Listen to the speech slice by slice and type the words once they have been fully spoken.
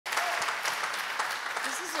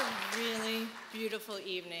a really beautiful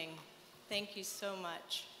evening. Thank you so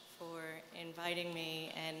much for inviting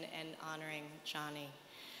me and honoring Jony.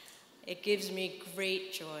 It gives me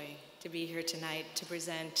great joy to be here tonight to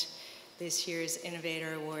present this year's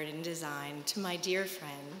Innovator Award in Design to my dear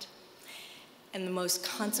friend and the most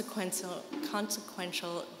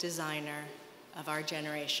consequential designer of our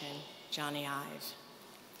generation, Jony Ive.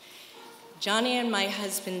 Jony and my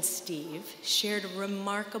husband, Steve, shared a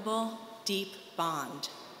remarkable, deep bond.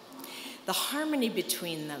 The harmony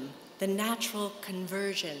between them, the natural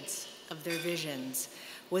convergence of their visions,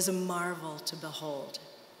 was a marvel to behold.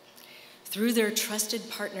 Through their trusted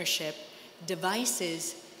partnership,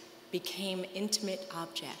 devices became intimate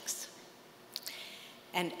objects,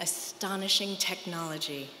 and astonishing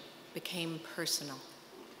technology became personal.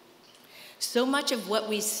 So much of what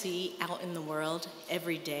we see out in the world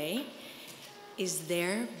every day is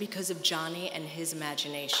there because of Jony and his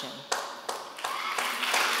imagination.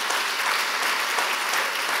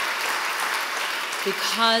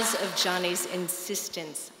 Because of Jony's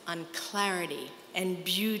insistence on clarity and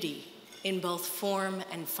beauty in both form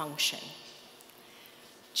and function.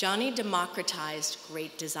 Jony democratized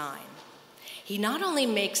great design. He not only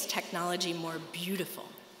makes technology more beautiful,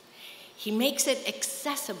 he makes it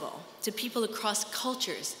accessible to people across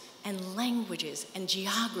cultures and languages and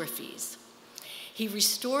geographies. He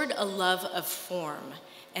restored a love of form,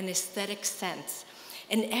 an aesthetic sense,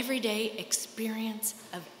 an everyday experience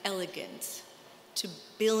of elegance to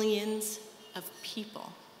billions of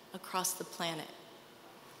people across the planet.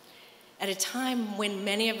 At a time when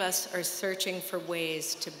many of us are searching for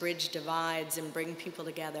ways to bridge divides and bring people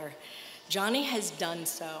together, Jony has done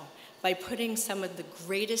so by putting some of the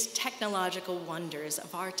greatest technological wonders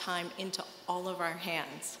of our time into all of our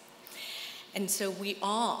hands. And so we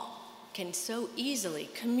all can so easily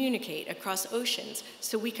communicate across oceans,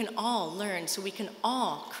 so we can all learn, so we can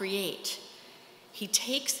all create. He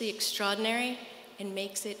takes the extraordinary and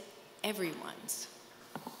makes it everyone's.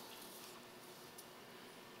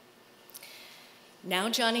 Now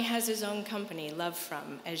Jony has his own company, Love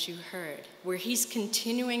From, as you heard, where he's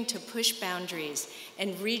continuing to push boundaries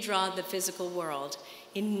and redraw the physical world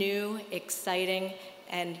in new, exciting,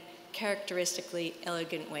 and characteristically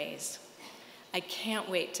elegant ways. I can't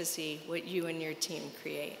wait to see what you and your team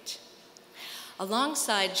create.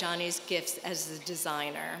 Alongside Jony's gifts as a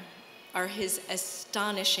designer are his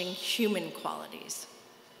astonishing human qualities,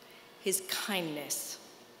 his kindness,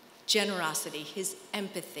 generosity, his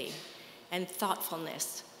empathy, and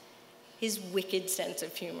thoughtfulness, his wicked sense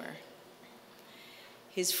of humor,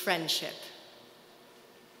 his friendship.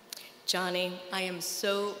 Jony, I am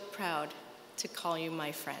so proud to call you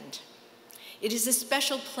my friend. It is a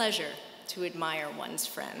special pleasure to admire one's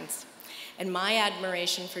friends, and my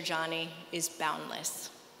admiration for Jony is boundless.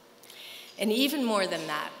 And even more than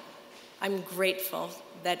that, I'm grateful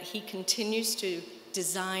that he continues to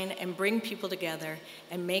design and bring people together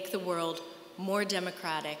and make the world more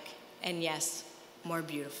democratic and, yes, more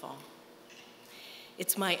beautiful.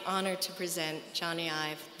 It's my honor to present Jony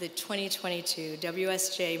Ive the 2022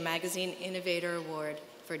 WSJ Magazine Innovator Award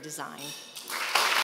for Design.